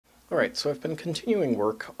Alright, so I've been continuing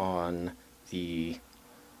work on the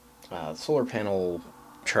solar panel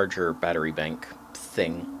charger battery bank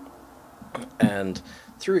thing, and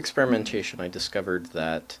through experimentation I discovered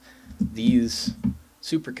that these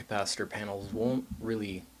supercapacitor panels won't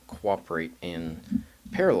really cooperate in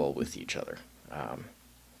parallel with each other.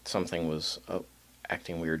 Something was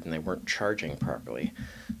acting weird and they weren't charging properly.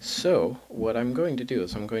 So what I'm going to do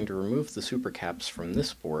is I'm going to remove the supercaps from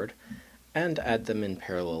this board and add them in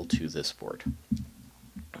parallel to this board.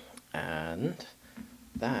 And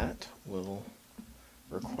that will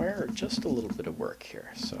require just a little bit of work here.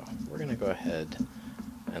 So we're going to go ahead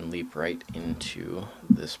and leap right into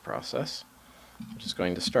this process. I'm just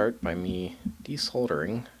going to start by me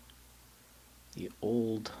desoldering the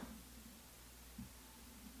old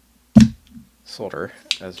solder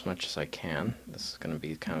as much as I can. This is going to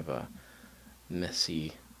be kind of a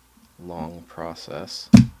messy, long process,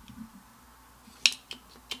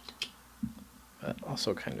 but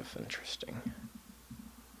also kind of interesting.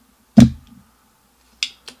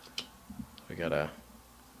 We gotta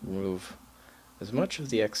remove as much of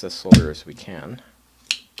the excess solder as we can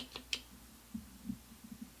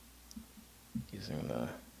using the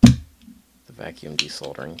vacuum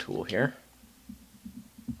desoldering tool here.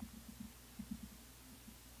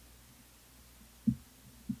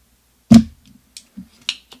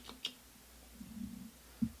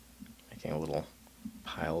 Making a little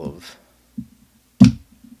pile of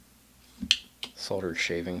solder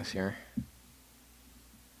shavings here.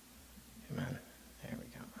 Come on, there we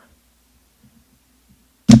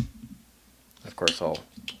go. Of course, I'll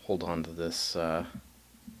hold on to this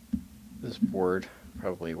this board.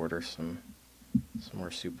 Probably order some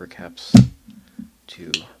more super caps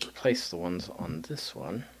to replace the ones on this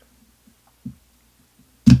one.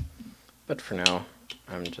 But for now,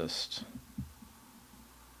 I'm just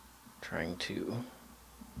trying to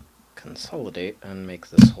consolidate and make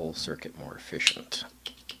this whole circuit more efficient.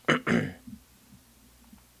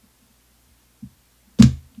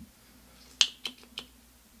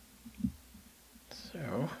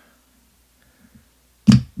 So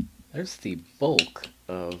there's the bulk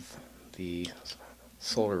of the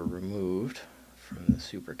solder removed from the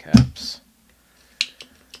supercaps.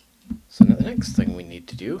 So now the next thing we need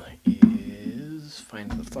to do is find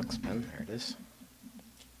the flux pen. There it is.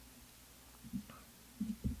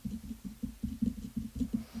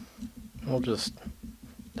 We'll just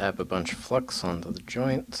dab a bunch of flux onto the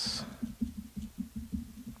joints,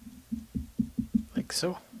 like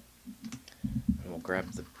so. And we'll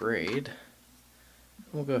grab the braid.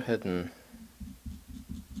 We'll go ahead and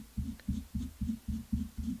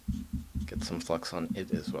get some flux on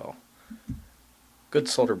it as well. Good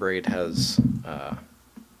solder braid has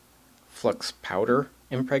flux powder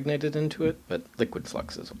impregnated into it, but liquid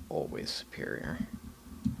flux is always superior.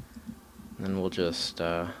 And then we'll just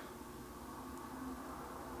at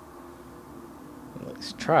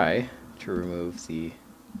least try to remove the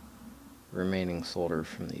remaining solder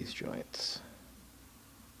from these joints.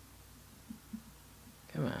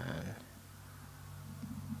 Come on.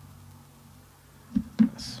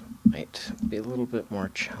 This might be a little bit more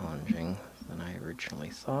challenging than I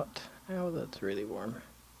originally thought. Oh, that's really warm.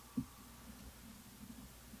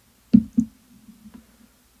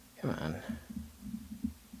 Come on.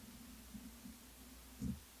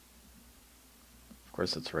 Of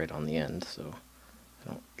course, it's right on the end, so I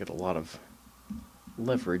don't get a lot of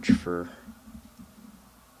leverage for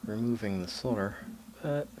removing the solder,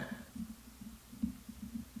 but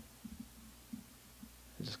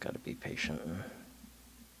I just gotta be patient and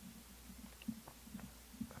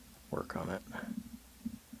work on it.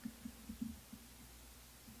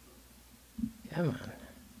 Come on.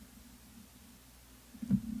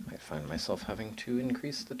 Might find myself having to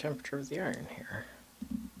increase the temperature of the iron here.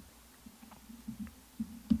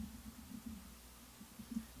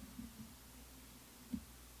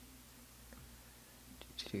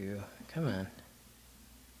 Come on.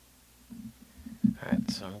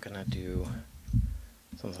 Alright, so I'm gonna do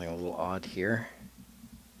something a little odd here.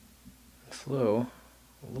 Flow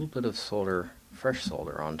a little bit of solder, fresh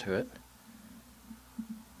solder onto it,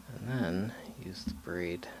 and then use the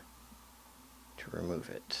braid to remove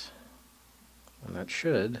it. And that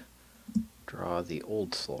should draw the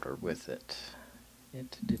old solder with it.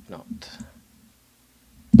 It did not.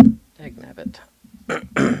 Dagnabbit.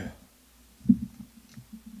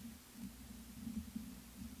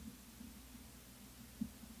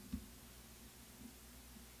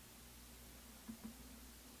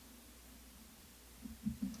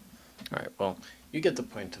 Alright, well, you get the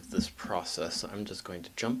point of this process. I'm just going to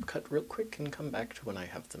jump cut real quick and come back to when I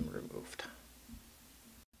have them removed.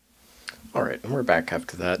 Alright, and we're back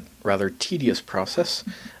after that rather tedious process.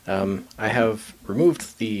 I have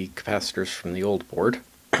removed the capacitors from the old board,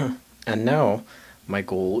 and now my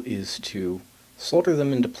goal is to solder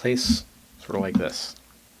them into place sort of like this.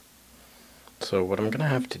 So what I'm going to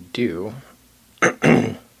have to do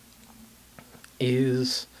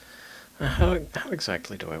is... how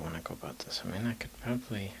exactly do I want to go about this? I mean, I could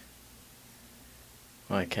probably...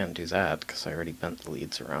 Well, I can't do that because I already bent the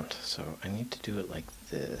leads around, so I need to do it like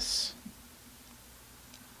this.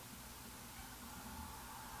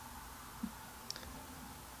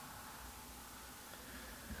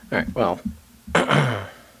 Alright, well, the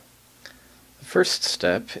first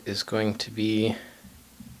step is going to be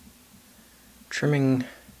trimming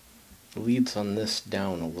the leads on this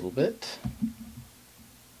down a little bit.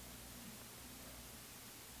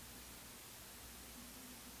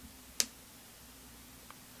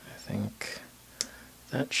 I think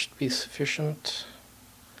that should be sufficient.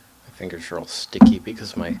 My fingers are all sticky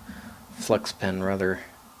because my flux pen rather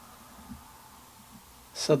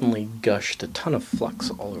suddenly gushed a ton of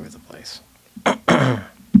flux all over the place.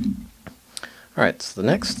 Alright, so the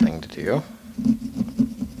next thing to do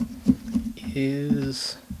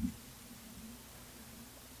is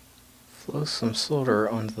flow some solder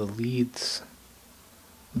onto the leads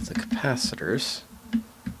of the capacitors.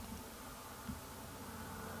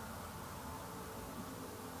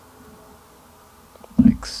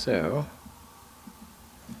 Like so.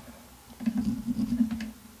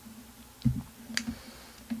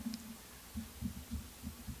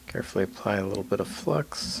 Carefully apply a little bit of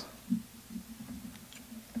flux.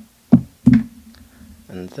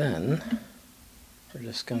 And then we're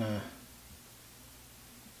just gonna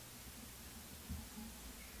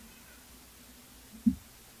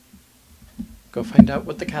go find out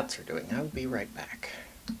what the cats are doing. I'll be right back.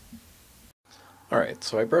 Alright,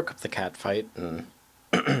 so I broke up the cat fight and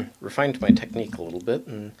refined my technique a little bit,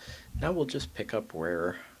 and now we'll just pick up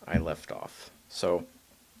where I left off. So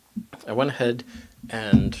I went ahead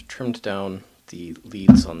and trimmed down the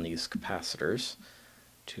leads on these capacitors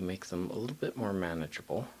to make them a little bit more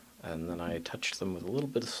manageable, and then I touched them with a little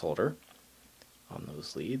bit of solder on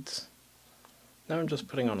those leads. Now I'm just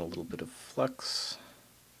putting on a little bit of flux.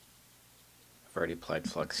 I've already applied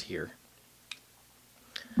flux here.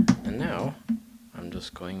 And now I'm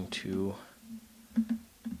just going to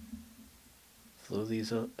flow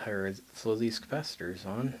these capacitors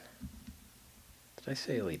on. Did I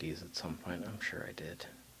say LEDs at some point? I'm sure I did.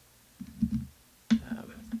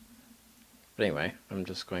 But anyway, I'm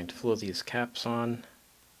just going to flow these caps on.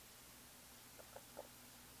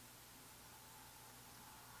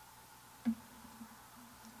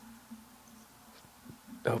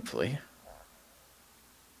 Hopefully.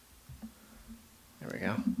 There we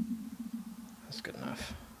go. That's good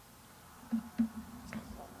enough.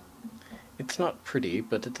 It's not pretty,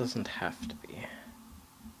 but it doesn't have to be.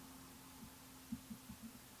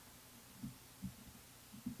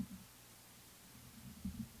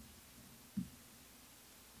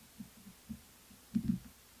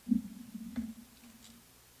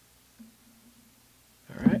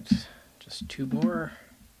 Alright, just two more.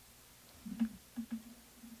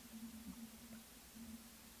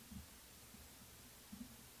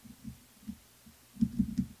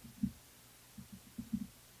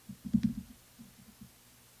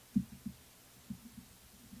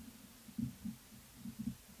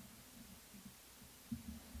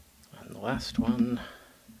 And the last one.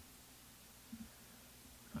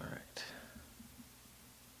 Alright.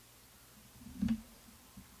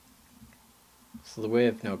 So the way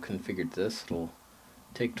I've now configured this, it'll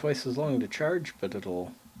take twice as long to charge, but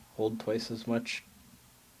it'll hold twice as much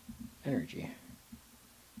energy.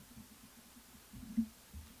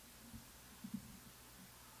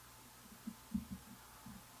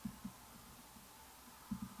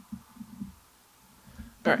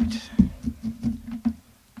 Alright,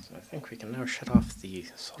 so I think we can now shut off the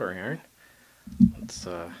soldering iron. Let's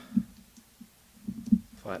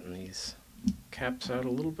flatten these caps out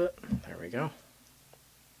a little bit. There we go.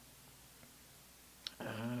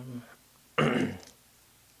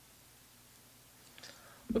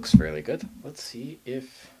 Looks fairly good. Let's see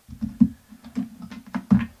if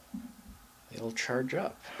it'll charge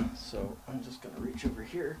up. So I'm just going to reach over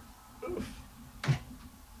here. Oof.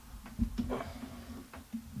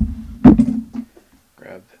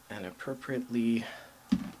 Grab an appropriately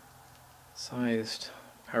sized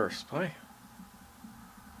power supply,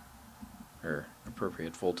 or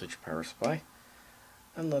appropriate voltage power supply,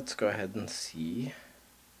 and let's go ahead and see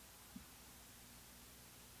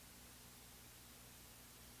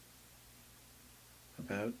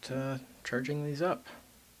about charging these up.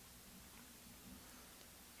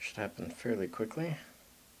 Should happen fairly quickly.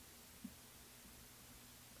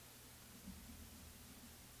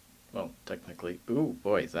 Well, technically, ooh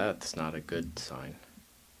boy, that's not a good sign.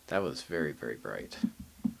 That was very, very bright.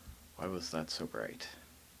 Why was that so bright?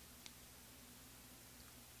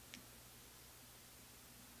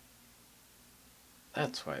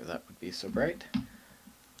 That's why that would be so bright.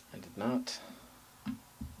 I did not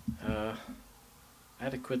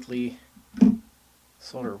adequately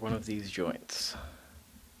solder one of these joints.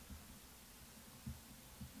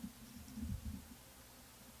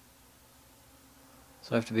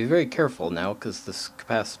 So I have to be very careful now because this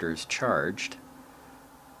capacitor is charged.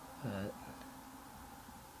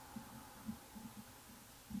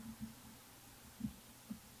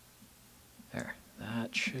 There,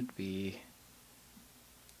 that should be...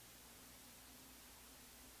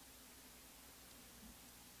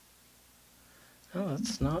 Oh,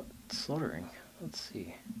 that's not soldering. Let's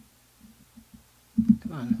see.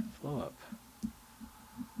 Come on, flow up.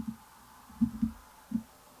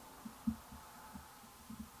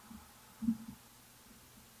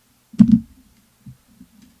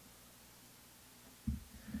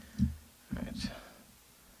 Alright.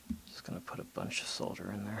 Just gonna put a bunch of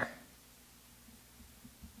solder in there.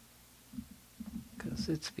 Because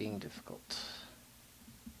it's being difficult.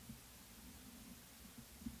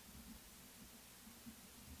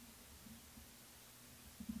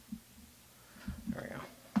 There we go.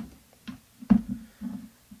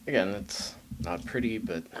 Again, it's not pretty,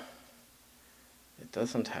 but it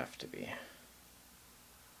doesn't have to be.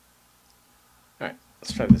 Alright,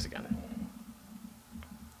 let's try this again.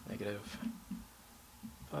 Negative,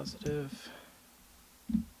 positive.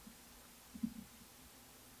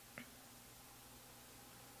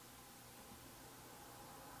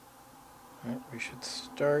 Alright, we should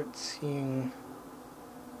start seeing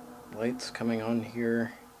lights coming on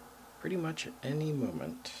here pretty much at any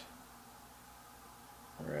moment.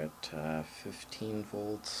 We're at 15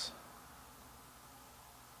 volts,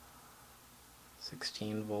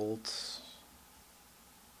 16 volts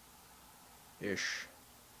ish.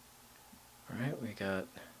 Alright, we got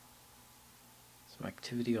some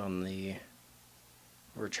activity on the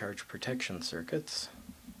overcharge protection circuits.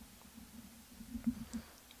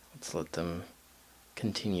 Let's let them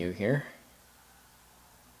continue here.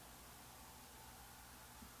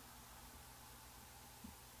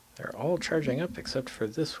 They're all charging up except for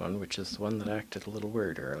this one, which is the one that acted a little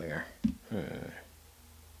weird earlier.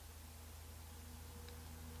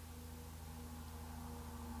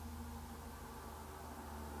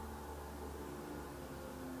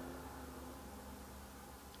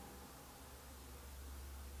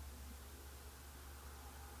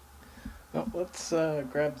 Well, let's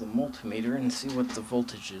grab the multimeter and see what the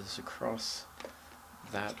voltage is across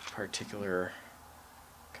that particular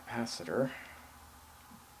capacitor.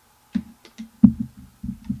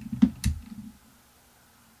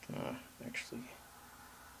 Actually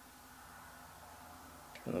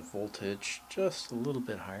turn the voltage just a little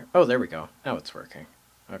bit higher. Oh, there we go. Now it's working.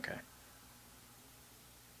 Okay.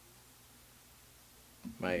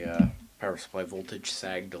 My power supply voltage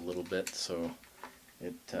sagged a little bit, so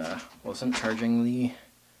it wasn't charging the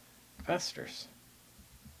capacitors.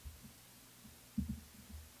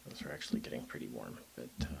 Those are actually getting pretty warm, but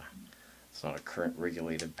it's not a current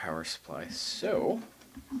regulated power supply. So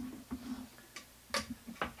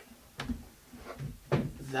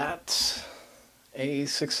that's a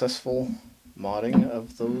successful modding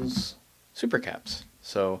of those supercaps.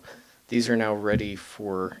 So these are now ready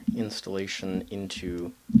for installation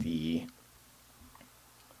into the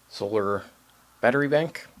solar battery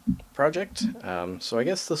bank project. So I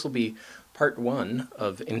guess this will be part one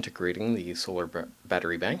of integrating the solar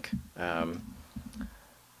battery bank, the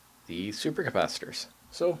supercapacitors.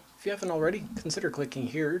 So if you haven't already, consider clicking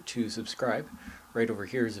here to subscribe. Right over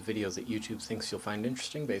here is a video that YouTube thinks you'll find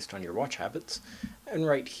interesting based on your watch habits. And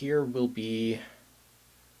right here will be,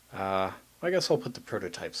 I guess I'll put the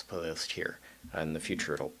prototypes playlist here. In the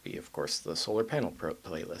future it'll be, of course, the solar panel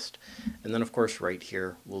playlist. And then, of course, right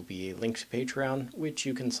here will be a link to Patreon, which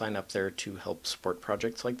you can sign up there to help support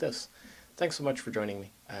projects like this. Thanks so much for joining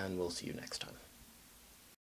me, and we'll see you next time.